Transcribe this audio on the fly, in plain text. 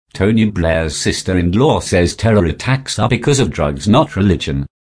Tony Blair's sister-in-law says terror attacks are because of drugs, not religion.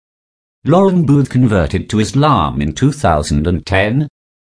 Lauren Booth converted to Islam in 2010.